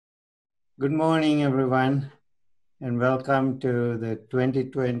Good morning, everyone, and welcome to the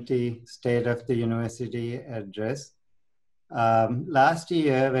 2020 State of the University address. Last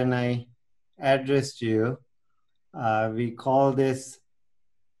year, when I addressed you, we called this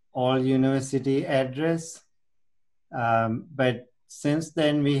All University Address. But since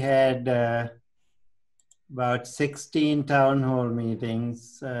then, we had about 16 town hall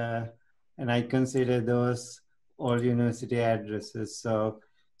meetings, and I consider those All University Addresses.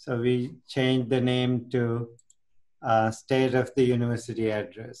 So we changed the name to State of the University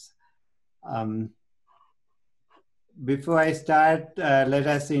Address. Before I start, let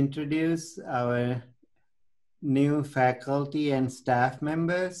us introduce our new faculty and staff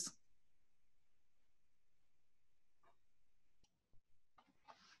members.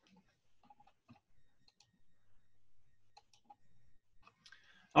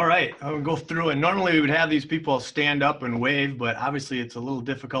 All right, I'll go through, and normally we would have these people stand up and wave, but obviously it's a little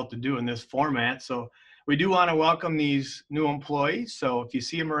difficult to do in this format. So we do want to welcome these new employees. So if you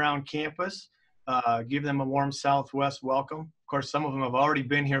see them around campus, give them a warm Southwest welcome. Of course, some of them have already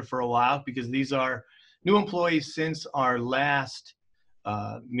been here for a while because these are new employees since our last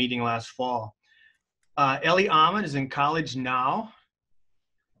meeting last fall. Ellie Ahmed is in college now.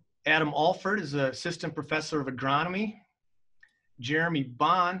 Adam Alford is an assistant professor of agronomy. Jeremy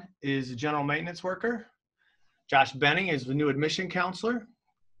Bond is a general maintenance worker. Josh Benning is the new admission counselor.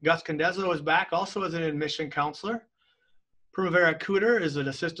 Gus Condezzo is back also as an admission counselor. Primavera Cooter is an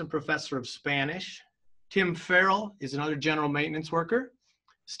assistant professor of Spanish. Tim Farrell is another general maintenance worker.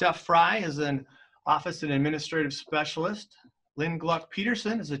 Steph Fry is an office and administrative specialist. Lynn Gluck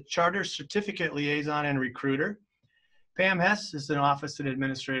Peterson is a charter certificate liaison and recruiter. Pam Hess is an office and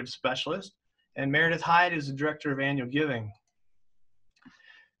administrative specialist. And Meredith Hyde is the director of annual giving.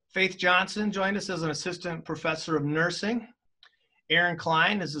 Faith Johnson joined us as an assistant professor of nursing. Aaron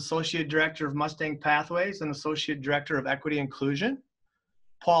Klein is associate director of Mustang Pathways and associate director of equity inclusion.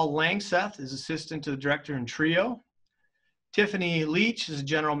 Paul Langseth is assistant to the director in TRIO. Tiffany Leach is a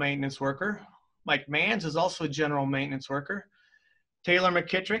general maintenance worker. Mike Manns is also a general maintenance worker. Taylor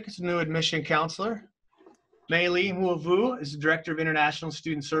McKittrick is a new admission counselor. Mei Lee Muavu is the director of international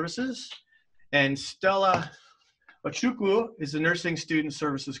student services. And Stella Ochukwu is the Nursing Student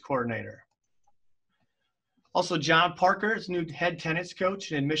Services Coordinator. Also, John Parker is new head tennis coach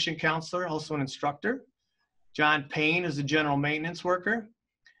and admission counselor, also an instructor. John Payne is a general maintenance worker.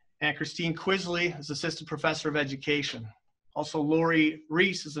 And Christine Quisley is assistant professor of education. Also, Lori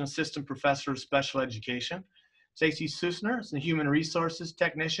Reese is an assistant professor of special education. Stacy Susner is a human resources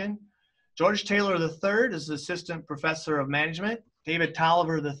technician. George Taylor III is the assistant professor of management. David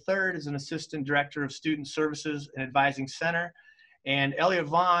Tolliver III is an assistant director of student services and advising center. And Elliot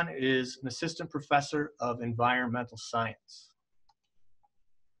Vaughn is an assistant professor of environmental science.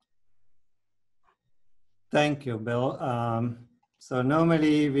 Thank you, Bill. So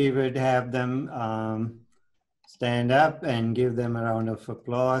normally we would have them stand up and give them a round of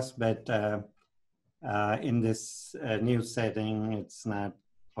applause, but in this new setting, it's not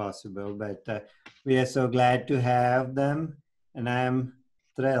possible. But we are so glad to have them. And I am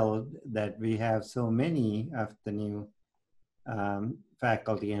thrilled that we have so many of the new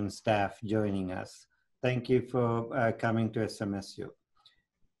faculty and staff joining us. Thank you for coming to SMSU.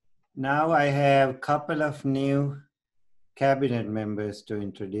 Now I have a couple of new cabinet members to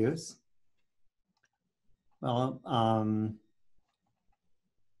introduce. Well,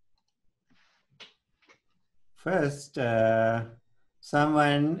 first,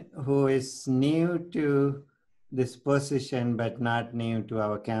 someone who is new to this position, but not new to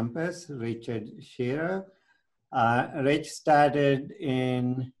our campus, Richard Shearer. Rich started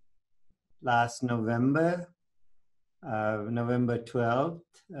in last November, November 12th.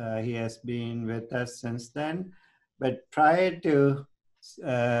 He has been with us since then. But prior to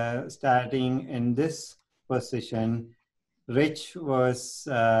starting in this position, Rich was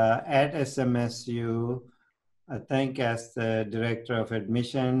at SMSU, I think as the director of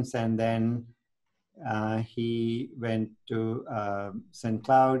admissions, and then he went to St.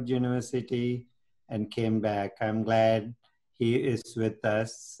 Cloud University and came back. I'm glad he is with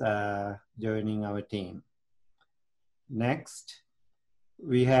us, joining our team. Next,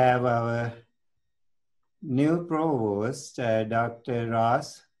 we have our new provost, Dr.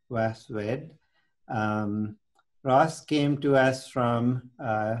 Ross Waswed. Ross came to us from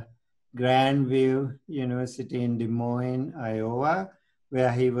Grandview University in Des Moines, Iowa,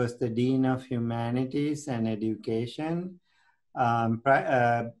 where he was the Dean of Humanities and Education.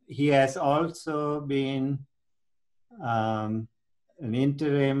 He has also been an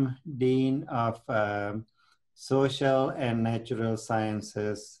interim Dean of Social and Natural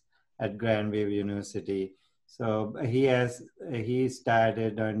Sciences at Grand View University. So he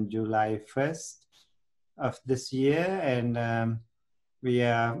started on July 1st of this year, and we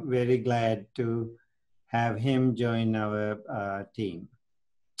are very glad to have him join our team.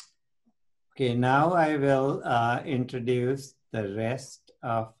 Okay, now I will introduce the rest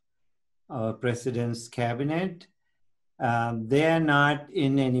of our president's cabinet. They are not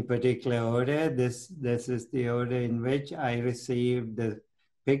in any particular order. This is the order in which I received the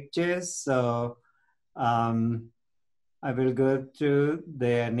pictures. So I will go through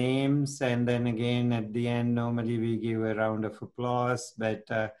their names, and then again at the end, normally we give a round of applause, but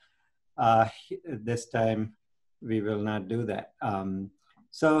this time we will not do that.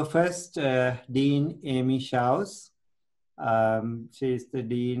 So first, Dean Amy Schaus. She is the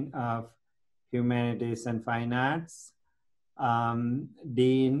Dean of Humanities and Fine Arts.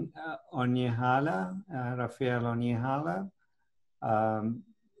 Dean Onyekhala, Raphael Onyekhala,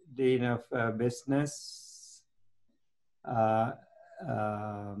 Dean of Business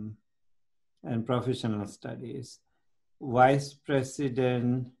and Professional Studies. Vice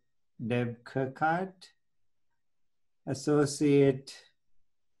President Deb Kirkart, Associate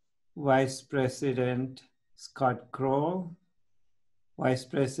Vice President Scott Kroll, Vice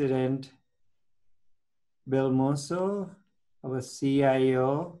President Bill Mosso, our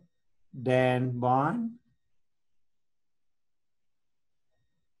CIO Dan Bond.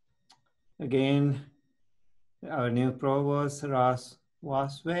 Again, our new Provost Ross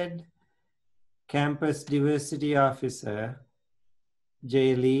Waswed, Campus Diversity Officer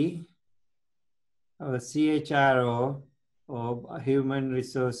Jay Lee, our CHRO or Human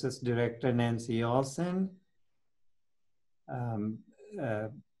Resources Director Nancy Olson,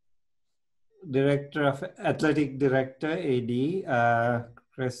 Director of Athletic Director AD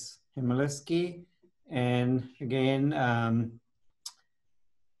Chris Himaleski, and again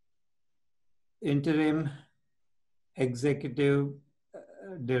Interim Executive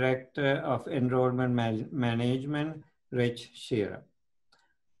Director of Enrollment Management Rich Shearer.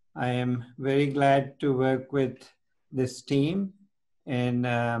 I am very glad to work with this team, and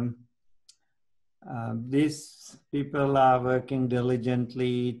these people are working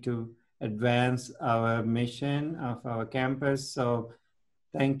diligently to advance our mission of our campus. So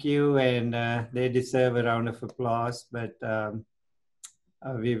thank you, and they deserve a round of applause, but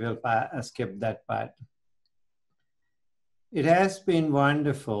we will skip that part. It has been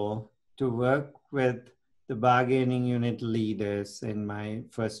wonderful to work with the bargaining unit leaders in my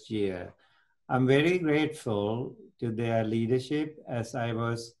first year. I'm very grateful to their leadership as I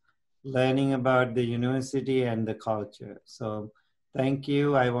was learning about the university and the culture. So thank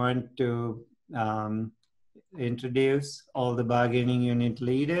you. I want to introduce all the bargaining unit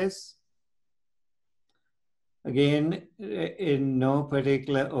leaders. Again, in no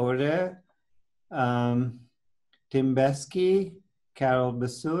particular order, Tim Besky, Carol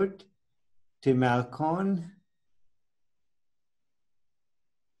Basut, Tim Alcon,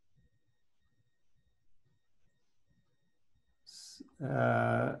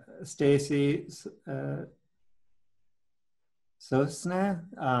 Stacy Sosna,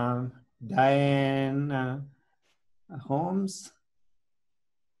 Diane Holmes,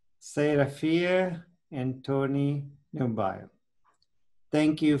 Sarah Fear, and Tony Nubile.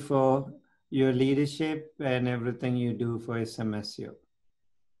 Thank you for your leadership and everything you do for SMSU.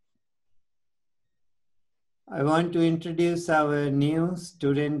 I want to introduce our new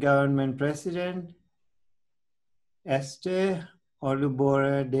student government president, Esther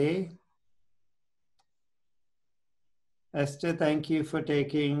Olubora Day. Esther, thank you for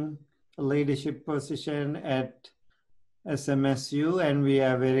taking a leadership position at SMSU, and we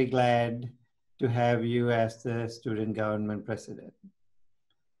are very glad to have you as the student government president.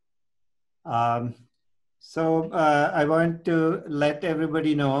 So I want to let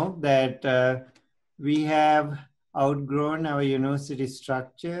everybody know that we have outgrown our university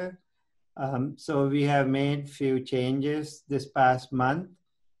structure. So we have made few changes this past month.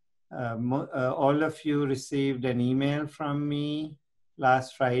 All of you received an email from me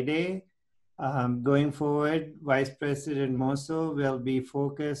last Friday. Going forward, Vice President Mosso will be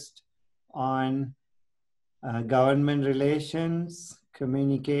focused on government relations,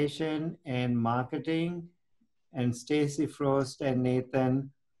 communication, and marketing. And Stacy Frost and Nathan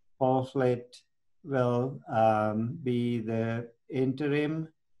Paulflet will be the interim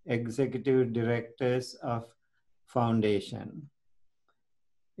executive directors of Foundation.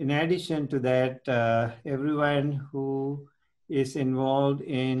 In addition to that, everyone who is involved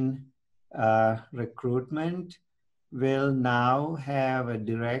in recruitment will now have a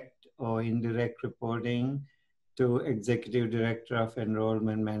direct or indirect reporting to Executive Director of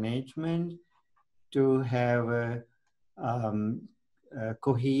Enrollment Management to have a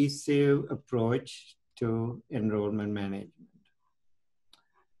cohesive approach to enrollment management.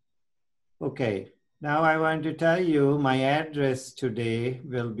 Okay, now I want to tell you my address today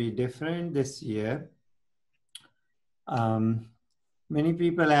will be different this year. Many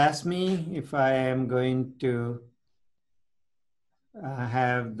people ask me if I am going to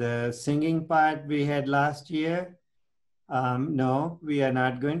have the singing part we had last year. No, we are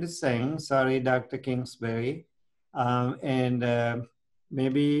not going to sing. Sorry, Dr. Kingsbury.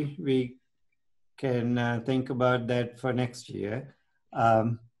 Maybe we can think about that for next year.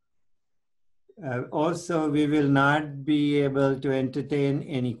 Also, we will not be able to entertain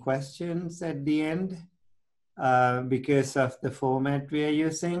any questions at the end because of the format we are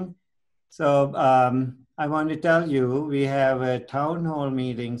using. So I want to tell you, we have a town hall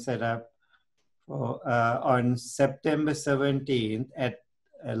meeting set up for, on September 17th at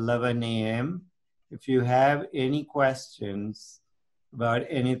 11 a.m. If you have any questions about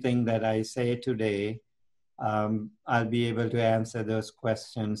anything that I say today, I'll be able to answer those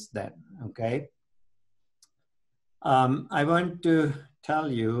questions then, okay? I want to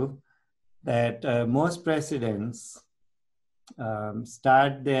tell you that most presidents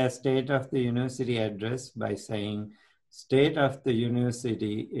start their State of the University address by saying, State of the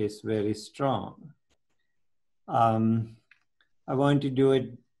University is very strong. I want to do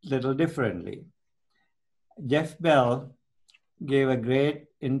it a little differently. Jeff Bell gave a great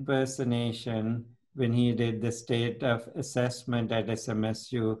impersonation when he did the State of Assessment at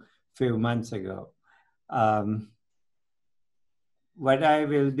SMSU a few months ago. What I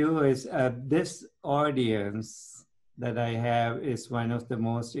will do is this audience that I have is one of the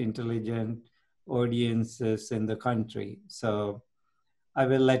most intelligent audiences in the country. So I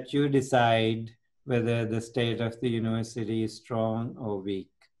will let you decide whether the state of the university is strong or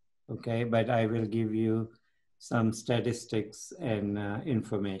weak, okay? But I will give you some statistics and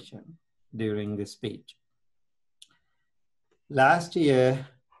information during the speech. Last year,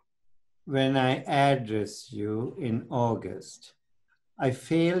 when I addressed you in August, I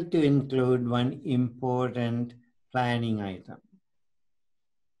failed to include one important planning item.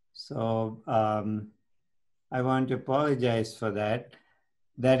 So I want to apologize for that.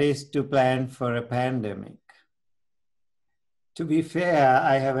 That is to plan for a pandemic. To be fair,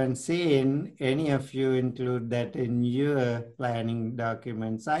 I haven't seen any of you include that in your planning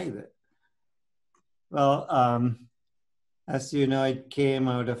documents either. Well, as you know, it came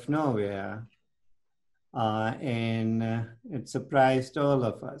out of nowhere and it surprised all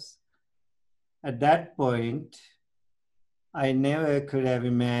of us. At that point, I never could have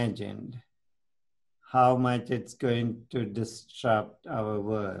imagined how much it's going to disrupt our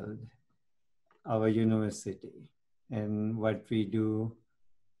world, our university, and what we do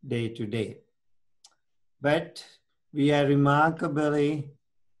day to day. But we are remarkably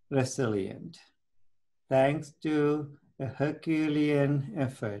resilient. Thanks to a Herculean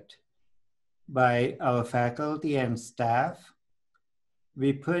effort by our faculty and staff,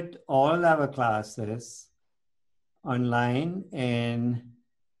 we put all our classes online and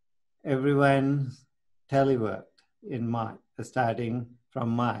everyone teleworked in March, starting from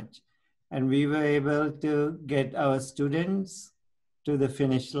March. And we were able to get our students to the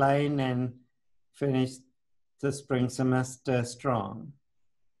finish line and finish the spring semester strong.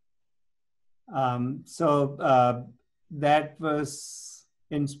 That was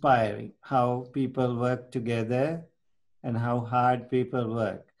inspiring, how people work together and how hard people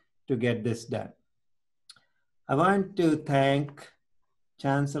work to get this done. I want to thank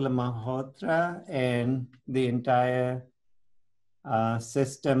Chancellor Malhotra and the entire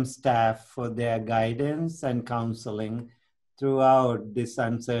system staff for their guidance and counseling throughout these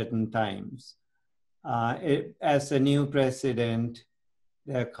uncertain times. As a new president,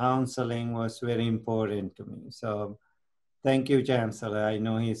 their counseling was very important to me. So thank you, Chancellor. I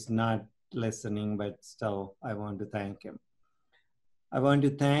know he's not listening, but still I want to thank him. I want to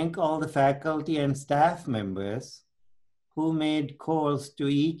thank all the faculty and staff members who made calls to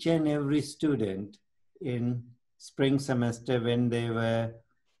each and every student in spring semester when they were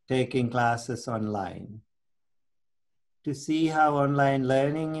taking classes online to see how online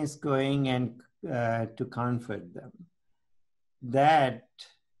learning is going and to comfort them. That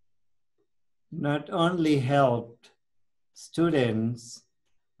not only helped students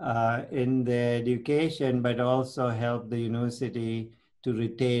in their education, but also helped the university to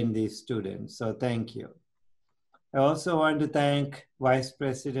retain these students. So thank you. I also want to thank Vice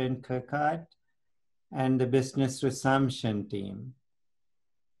President Kirkard and the Business Resumption team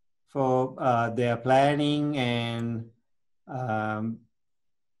for their planning and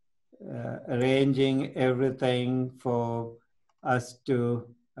arranging everything for us to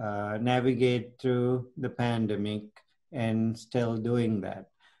navigate through the pandemic and still doing that.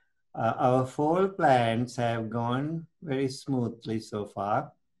 Our fall plans have gone very smoothly so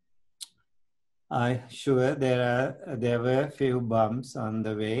far. Sure, there were a few bumps on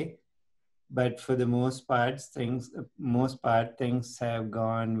the way, but for the most part, things have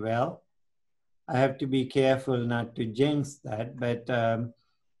gone well. I have to be careful not to jinx that, but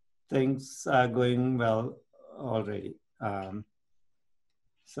things are going well already.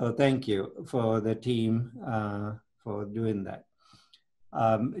 So thank you for the team for doing that.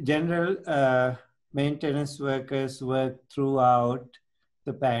 General maintenance workers worked throughout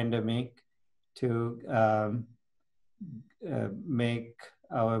the pandemic to make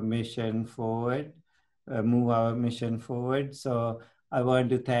our mission forward, move our mission forward. So I want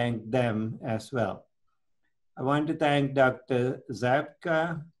to thank them as well. I want to thank Dr.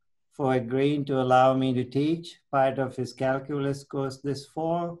 Zabka for agreeing to allow me to teach part of his calculus course this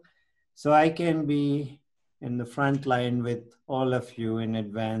fall, so I can be in the front line with all of you in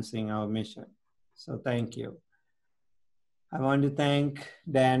advancing our mission. So thank you. I want to thank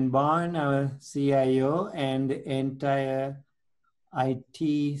Dan Bond, our CIO, and the entire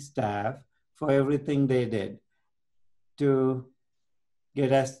IT staff for everything they did to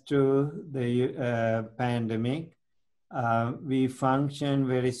get us through the pandemic. We functioned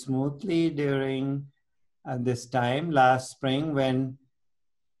very smoothly during this time last spring when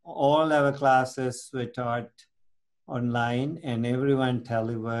all our classes were taught online and everyone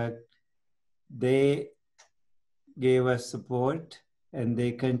teleworked. They gave us support and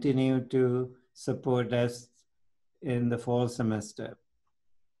they continue to support us in the fall semester.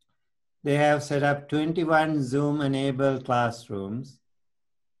 They have set up 21 Zoom-enabled classrooms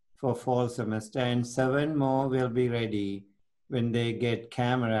for fall semester, and 7 more will be ready when they get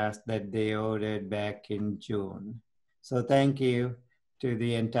cameras that they ordered back in June. So thank you to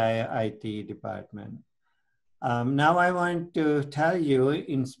the entire IT department. Now I want to tell you,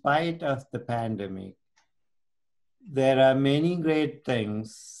 in spite of the pandemic, there are many great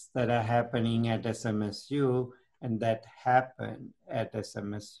things that are happening at SMSU and that happen at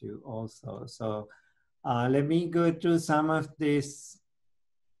SMSU also. So let me go through some of these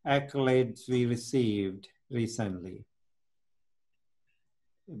accolades we received recently,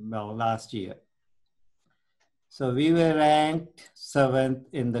 well, last year. So we were ranked 7th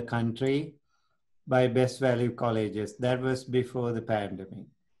in the country by Best Value Colleges. That was before the pandemic.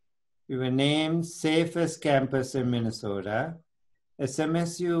 We were named safest campus in Minnesota.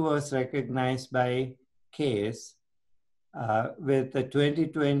 SMSU was recognized by CASE with the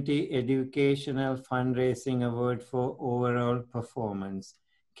 2020 Educational Fundraising Award for Overall Performance.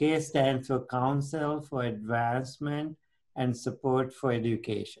 CASE stands for Council for Advancement and Support for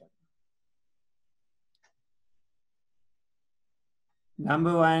Education.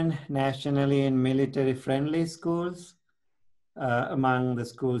 Number 1 nationally in military-friendly schools among the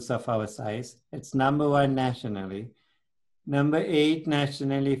schools of our size. It's number 1 nationally. Number 8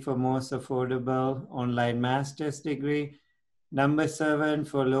 nationally for most affordable online master's degree. Number 7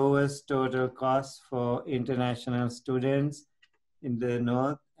 for lowest total cost for international students in the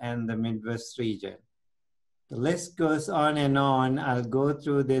North and the Midwest region. The list goes on and on. I'll go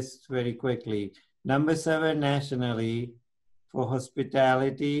through this very quickly. Number 7 nationally for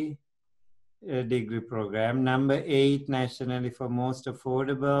hospitality degree program. Number 8 nationally for most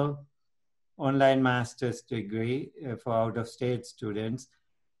affordable online master's degree for out-of-state students.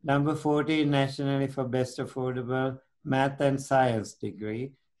 Number 14 nationally for best affordable math and science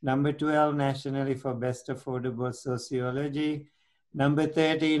degree. Number 12 nationally for best affordable sociology. Number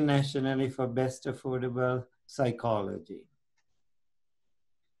 13 nationally for best affordable psychology.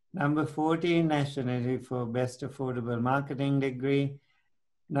 Number 14 nationally for best affordable marketing degree.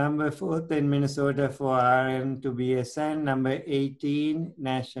 Number 4th in Minnesota for RN to BSN. Number 18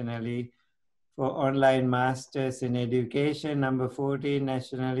 nationally for online masters in education. Number 14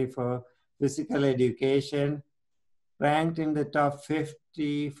 nationally for physical education. Ranked in the top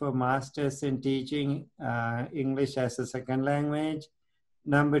 50 for masters in teaching English as a second language.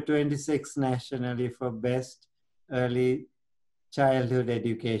 Number 26 nationally for best early childhood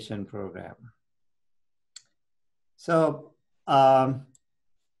education program. So,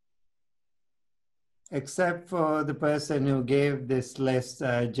 except for the person who gave this list,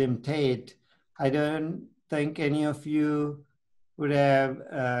 Jim Tate, I don't think any of you would have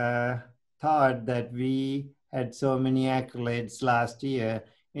thought that we had so many accolades last year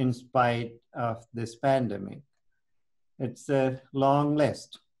in spite of this pandemic. It's a long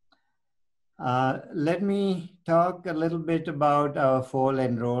list. Let me talk a little bit about our fall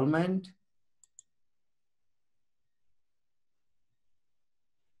enrollment.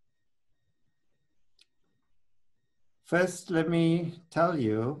 First, let me tell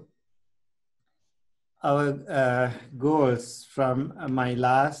you our goals from my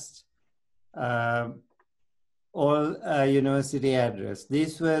last all university address.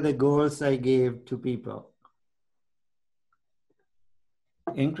 These were the goals I gave to people.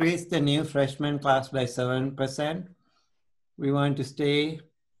 Increase the new freshman class by 7%. We want to stay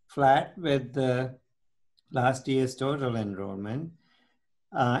flat with the last year's total enrollment.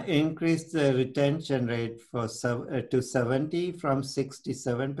 Increase the retention rate to 70 from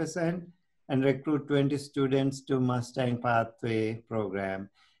 67%, and recruit 20 students to Mustang Pathway program.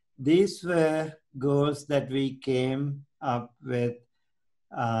 These were goals that we came up with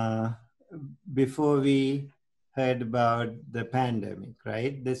before we heard about the pandemic,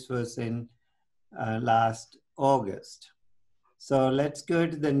 right? This was in last August. So let's go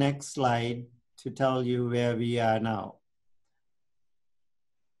to the next slide to tell you where we are now.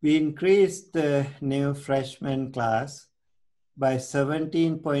 We increased the new freshman class by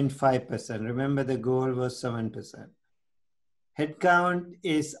 17.5%. Remember, the goal was 7%. Headcount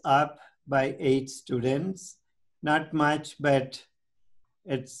is up by 8 students. Not much, but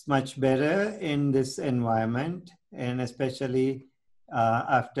it's much better in this environment, and especially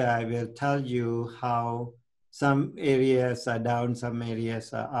after I will tell you how some areas are down, some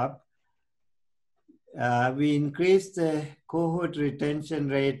areas are up. We increased the cohort retention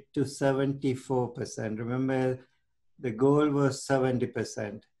rate to 74%. Remember, the goal was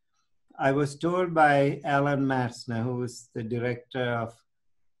 70%. I was told by Alan Matzner, who is the director of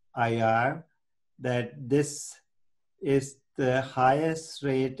IR, that this is the highest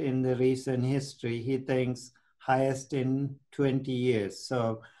rate in the recent history. He thinks highest in 20 years.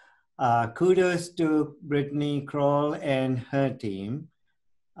 So kudos to Brittany Kroll and her team.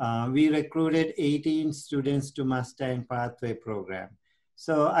 We recruited 18 students to Mustang Pathway program.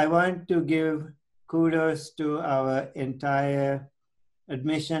 So I want to give kudos to our entire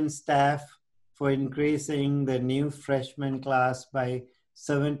admission staff for increasing the new freshman class by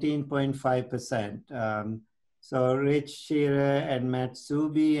 17.5%. So Rich Shearer and Matt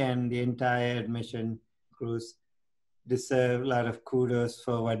Subi and the entire admission crews deserve a lot of kudos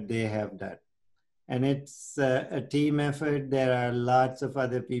for what they have done. And it's a team effort. There are lots of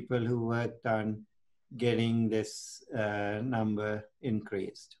other people who worked on getting this number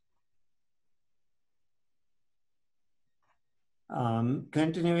increased.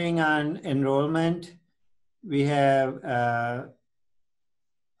 Continuing on enrollment, we have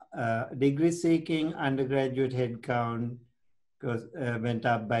degree-seeking undergraduate headcount went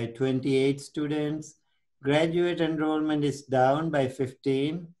up by 28 students. Graduate enrollment is down by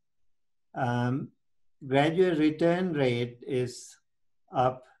 15. Graduate return rate is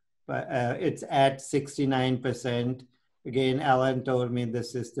up, it's at 69%. Again, Alan told me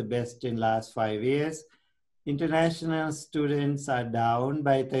this is the best in last 5 years. International students are down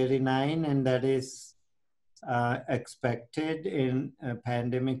by 39, and that is expected in a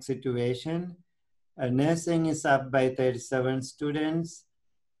pandemic situation. Nursing is up by 37 students.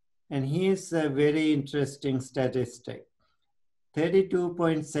 And here's a very interesting statistic.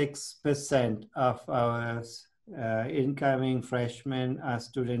 32.6% of our incoming freshmen are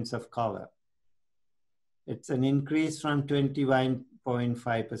students of color. It's an increase from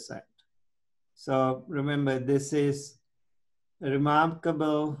 21.5%. So remember, this is a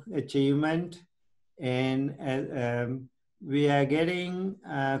remarkable achievement, and we are getting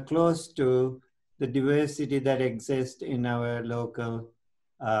close to the diversity that exists in our local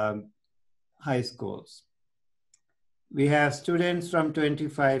high schools. We have students from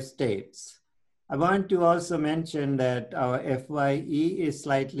 25 states. I want to also mention that our FYE is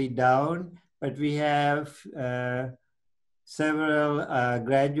slightly down, but we have several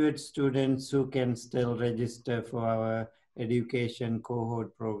graduate students who can still register for our education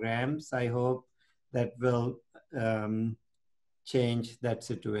cohort programs. I hope that will change that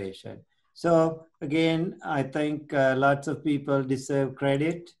situation. So again, I think lots of people deserve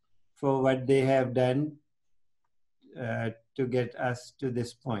credit for what they have done to get us to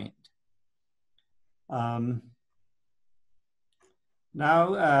this point. Now,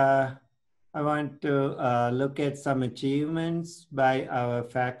 I want to look at some achievements by our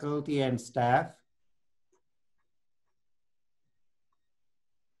faculty and staff.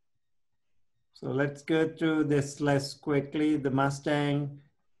 So let's go through this less quickly. The Mustang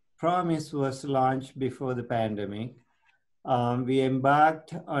Promise was launched before the pandemic. We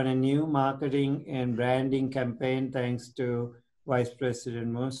embarked on a new marketing and branding campaign thanks to Vice President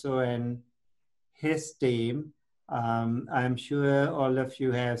Musso and his team. I'm sure all of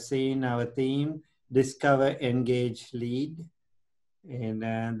you have seen our theme, Discover, Engage, Lead, and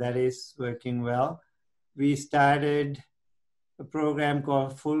that is working well. We started a program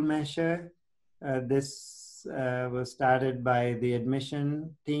called Full Measure. This was started by the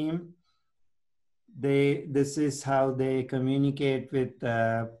admission team. This is how they communicate with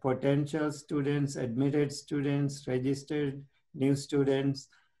potential students, admitted students, registered new students.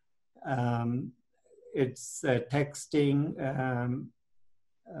 Um, it's texting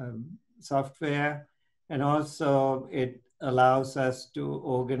software, and also it allows us to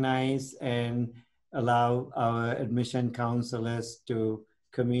organize and allow our admission counselors to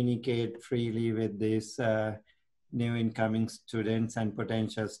communicate freely with these new incoming students and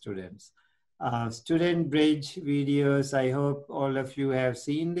potential students. Student Bridge videos, I hope all of you have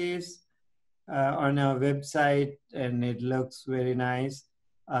seen this on our website, and it looks very nice.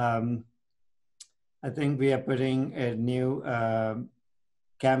 I think we are putting a new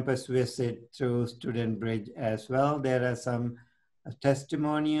campus visit through Student Bridge as well. There are some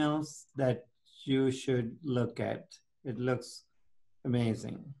testimonials that you should look at. It looks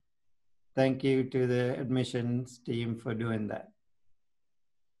amazing. Thank you to the admissions team for doing that.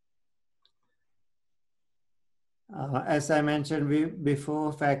 As I mentioned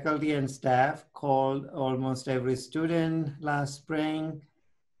before, faculty and staff called almost every student last spring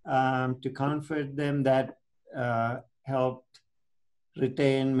to comfort them. That helped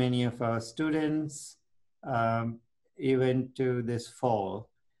retain many of our students even to this fall.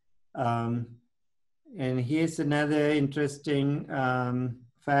 And here's another interesting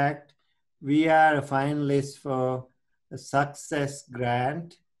fact. We are a finalist for a Success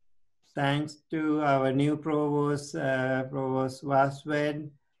Grant. Thanks to our new provost, Provost Vaswed,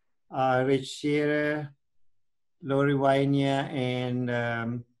 Rich Shearer, Lori Wynia,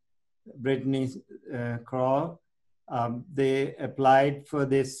 and Brittany Kroll. They applied for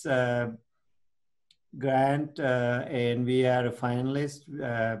this grant and we are a finalist.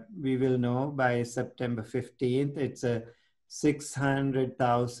 We will know by September 15th. It's a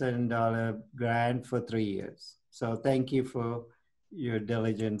 $600,000 grant for 3 years. So thank you for your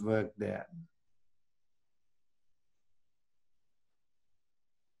diligent work there.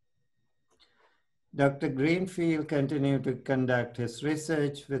 Dr. Greenfield continued to conduct his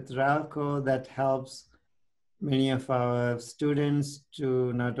research with RALCO that helps many of our students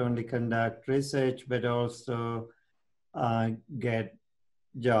to not only conduct research, but also get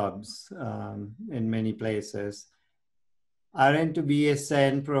jobs in many places. RN to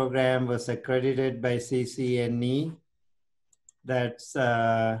BSN program was accredited by CCNE. That's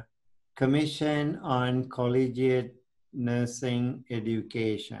Commission on Collegiate Nursing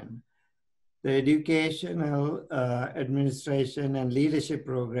Education. The Educational Administration and Leadership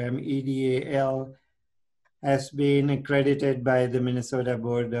Program, EDAL, has been accredited by the Minnesota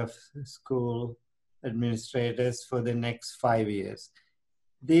Board of School Administrators for the next 5 years.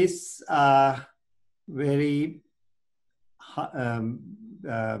 These are very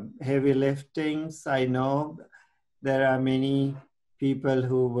heavy liftings. I know there are many people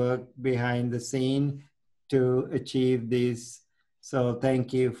who work behind the scene to achieve this. So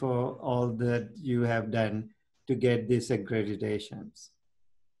thank you for all that you have done to get these accreditations.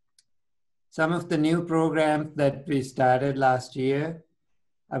 Some of the new programs that we started last year,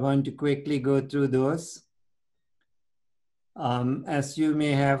 I want to quickly go through those. As you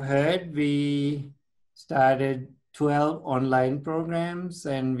may have heard, we started 12 online programs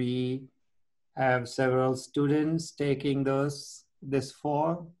and we have several students taking those this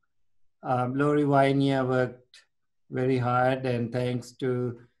fall. Lori Wynia worked very hard, and thanks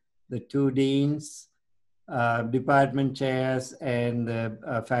to the 2 deans, department chairs, and the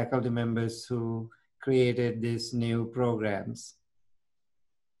faculty members who created these new programs.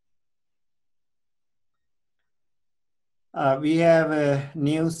 We have a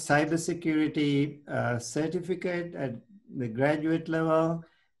new cybersecurity certificate at the graduate level,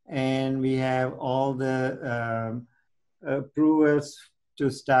 and we have all the approvals to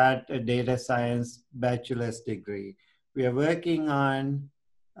start a data science bachelor's degree. We are working on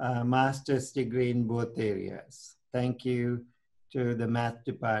a master's degree in both areas. Thank you to the math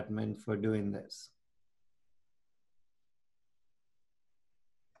department for doing this.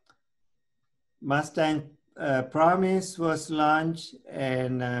 Mustang Promise was launched,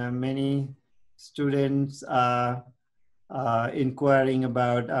 and many students are inquiring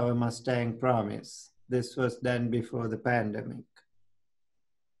about our Mustang Promise. This was done before the pandemic.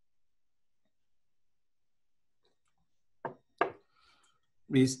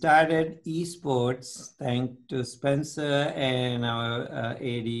 We started esports thanks to Spencer and our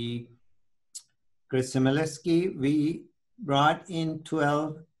AD Chris Simileski, we brought in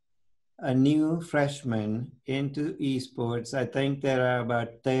 12 new freshmen into esports. I think there are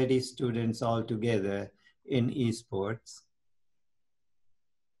about 30 students altogether in esports.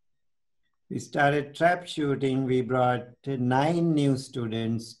 We started trap shooting. We brought 9 new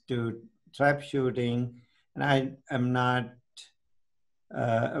students to trap shooting, and I am not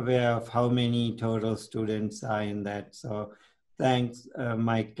aware of how many total students are in that. So thanks,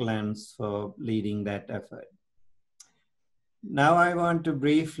 Mike Lenz, for leading that effort. Now I want to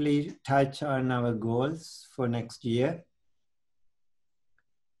briefly touch on our goals for next year.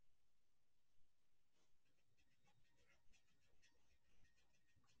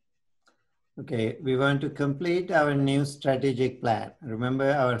 Okay, we want to complete our new strategic plan. Remember,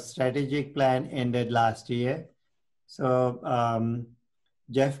 our strategic plan ended last year. So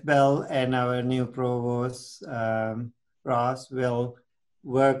Jeff Bell and our new provost, Ross, will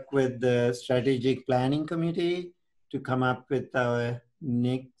work with the strategic planning committee to come up with our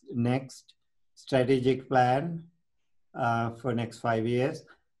next strategic plan for next 5 years.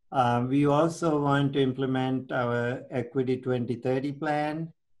 We also want to implement our Equity 2030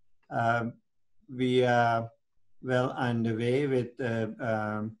 plan. We are well underway with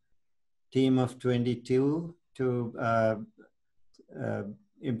a team of 22 to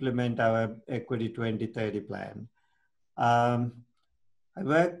implement our Equity 2030 plan. I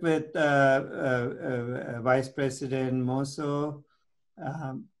worked with Vice President Mosso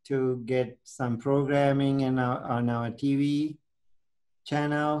to get some programming on our TV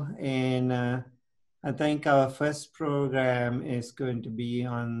channel, and I think our first program is going to be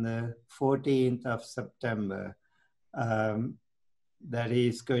on the 14th of September. That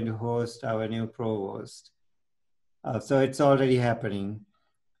is going to host our new provost. So it's already happening.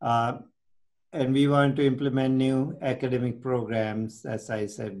 And we want to implement new academic programs, as I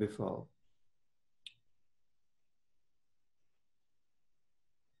said before.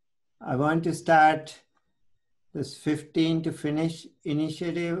 I want to start this 15 to Finish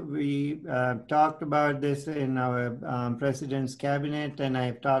initiative. We talked about this in our president's cabinet, and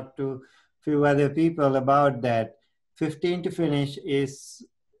I've talked to a few other people about that. 15 to Finish is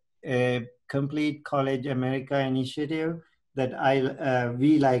a complete College America initiative that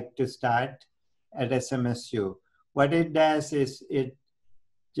we like to start at SMSU. What it does is it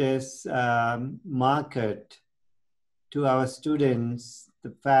just market to our students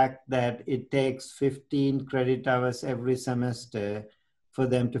the fact that it takes 15 credit hours every semester for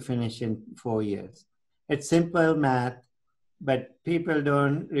them to finish in 4 years. It's simple math, but people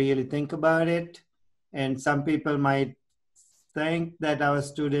don't really think about it. And some people might think that our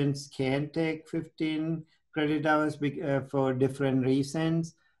students can take 15 credit hours for different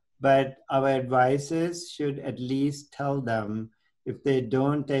reasons, but our advisors should at least tell them if they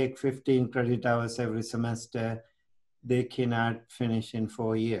don't take 15 credit hours every semester, they cannot finish in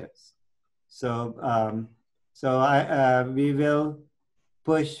 4 years. So, we will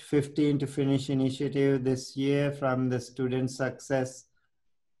push 15 to Finish initiative this year from the Student Success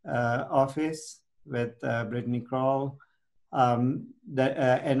Office with Brittany Kroll.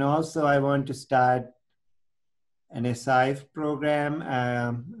 And also I want to start an SIF program.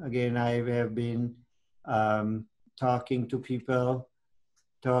 Again, I have been talking to people,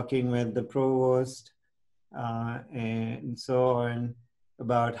 talking with the provost, and so on,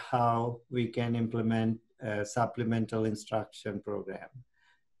 about how we can implement a supplemental instruction program.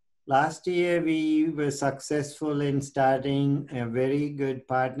 Last year, we were successful in starting a very good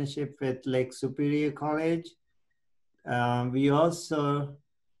partnership with Lake Superior College. We also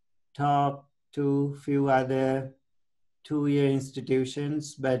talked to a few other two-year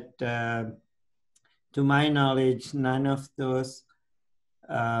institutions, but to my knowledge, none of those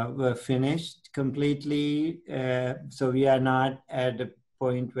were finished completely. So we are not at a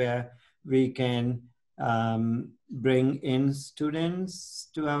point where we can bring in students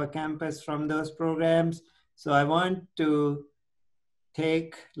to our campus from those programs. So I want to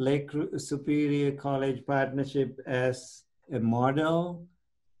take Lake Superior College partnership as a model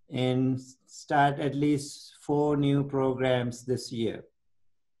and start at least 4 new programs this year.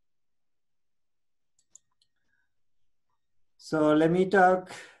 So let me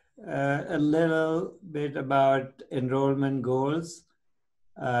talk a little bit about enrollment goals.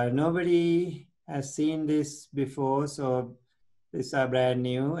 Nobody has seen this before, so these are brand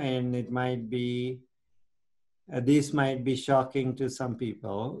new, and it might be, these might be shocking to some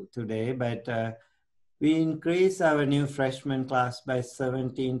people today, but we increased our new freshman class by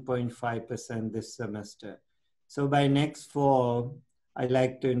 17.5% this semester. So by next fall, I'd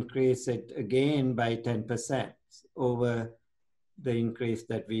like to increase it again by 10% over the increase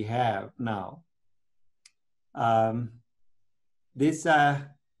that we have now. These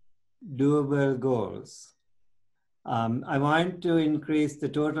are doable goals. I want to increase the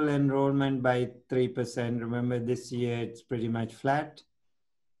total enrollment by 3%. Remember, this year it's pretty much flat.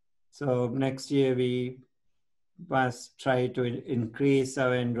 So next year we must try to increase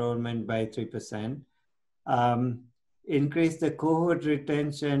our enrollment by 3%. Increase the cohort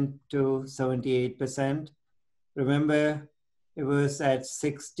retention to 78%. Remember, it was at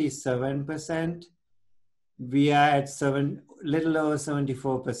 67%. We are at little over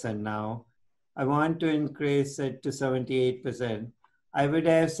 74% now. I want to increase it to 78%. I would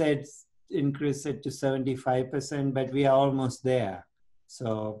have said increase it to 75%, but we are almost there.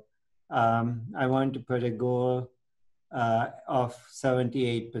 So I want to put a goal of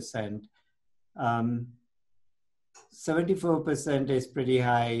 78%. 74% is pretty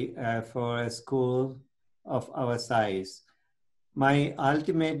high for a school of our size. My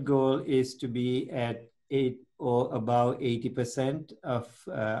ultimate goal is to be at 8 or above 80% of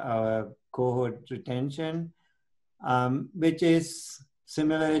our cohort retention, which is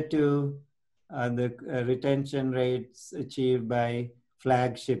similar to the retention rates achieved by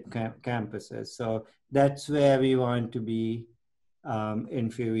flagship campuses. So that's where we want to be in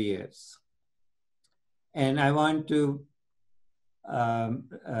a few years. And I want to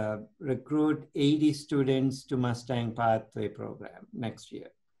recruit 80 students to Mustang Pathway program next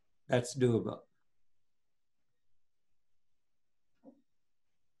year. That's doable.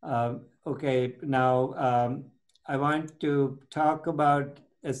 Okay, now I want to talk about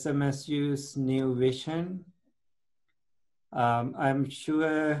SMSU's new vision. I'm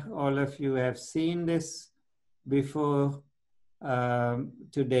sure all of you have seen this before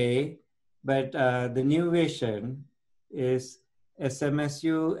today, but the new vision is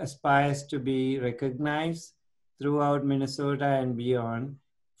SMSU aspires to be recognized throughout Minnesota and beyond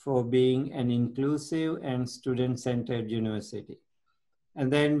for being an inclusive and student-centered university.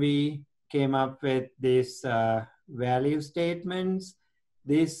 And then we came up with these value statements.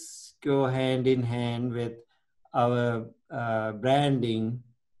 These go hand in hand with our branding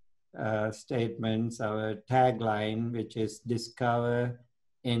statements, our tagline, which is discover,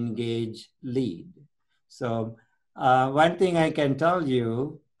 engage, lead. So one thing I can tell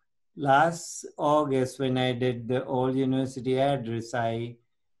you, last August when I did the all university address, I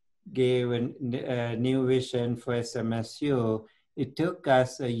gave a new vision for SMSU. It took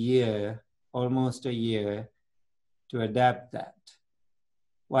us a year, almost a year, to adapt that.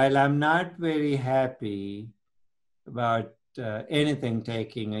 While I'm not very happy about anything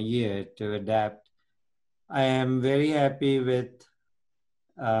taking a year to adapt, I am very happy with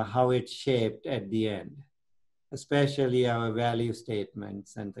how it's shaped at the end, especially our value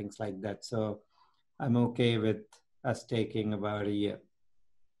statements and things like that. So I'm okay with us taking about a year.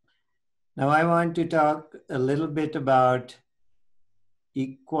 Now I want to talk a little bit about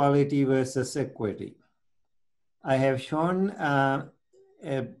equality versus equity. I have shown a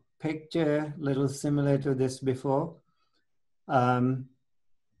picture a little similar to this before.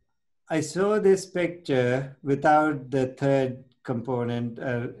 I saw this picture without the third component,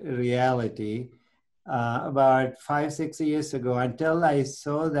 reality, about 5-6 years ago. Until I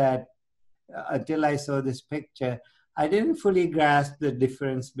saw this picture, I didn't fully grasp the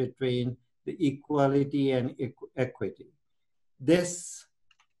difference between the equality and equity. This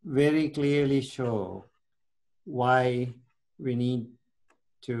very clearly shows why we need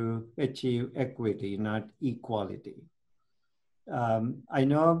to achieve equity, not equality. I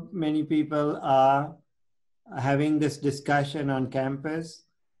know many people are having this discussion on campus.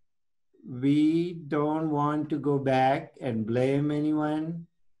 We don't want to go back and blame anyone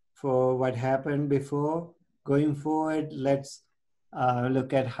for what happened before. Going forward, let's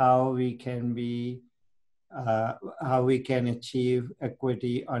look at how we can achieve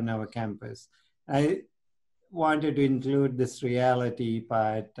equity on our campus. I wanted to include this reality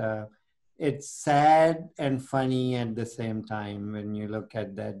part. It's sad and funny at the same time when you look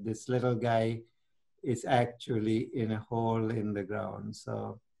at that. This little guy is actually in a hole in the ground.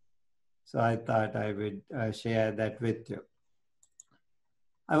 So I thought I would share that with you.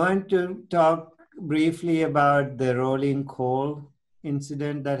 I want to talk briefly about the rolling coal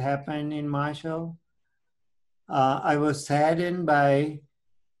incident that happened in Marshall. I was saddened by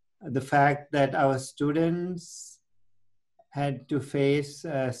the fact that our students had to face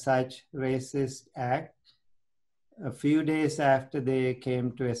such racist act a few days after they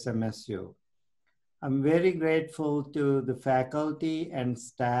came to SMSU. I'm very grateful to the faculty and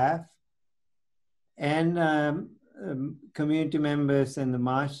staff and community members in the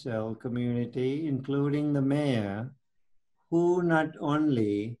Marshall community, including the mayor, who not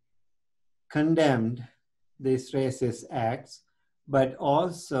only condemned these racist acts, but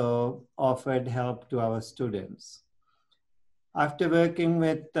also offered help to our students. After working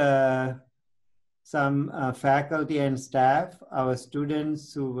with some faculty and staff, our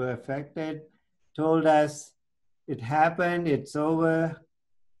students who were affected told us, it happened, it's over,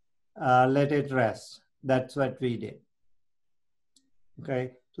 let it rest. That's what we did.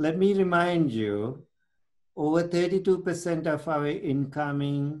 Okay, let me remind you, over 32% of our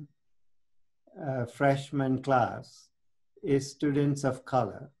incoming freshman class is students of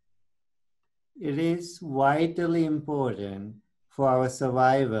color. It is vitally important for our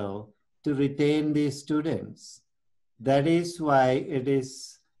survival to retain these students. That is why it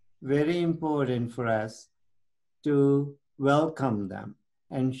is very important for us to welcome them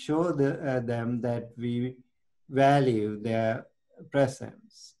and show them that we value their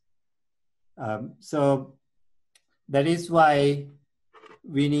presence. So that is why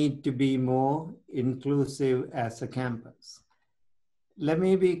we need to be more inclusive as a campus. Let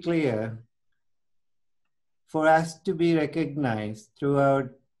me be clear, for us to be recognized throughout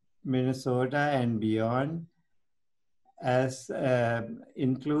Minnesota and beyond as an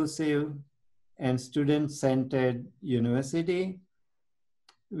inclusive and student-centered university,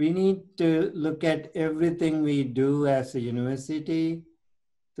 we need to look at everything we do as a university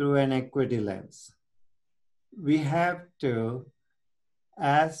through an equity lens. We have to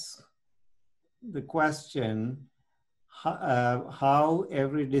ask the question, how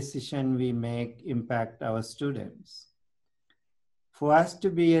every decision we make impact our students. For us to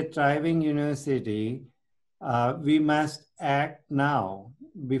be a thriving university, we must act now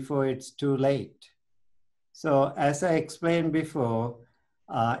before it's too late. So as I explained before,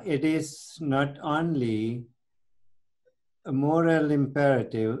 it is not only a moral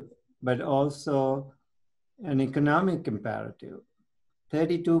imperative, but also an economic imperative.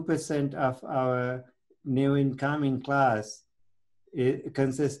 32% of our new incoming class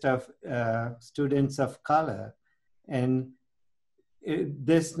consists of students of color. And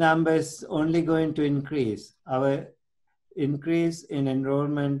this number is only going to increase. Our increase in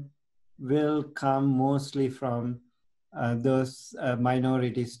enrollment will come mostly from those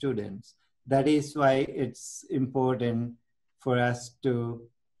minority students. That is why it's important for us to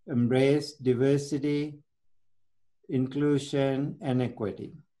embrace diversity, inclusion, and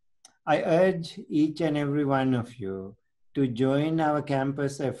equity. I urge each and every one of you to join our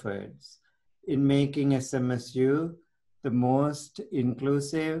campus efforts in making SMSU the most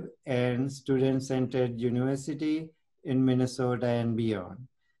inclusive and student-centered university in Minnesota and beyond.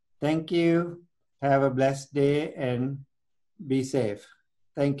 Thank you. Have a blessed day and be safe.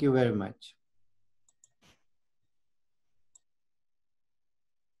 Thank you very much.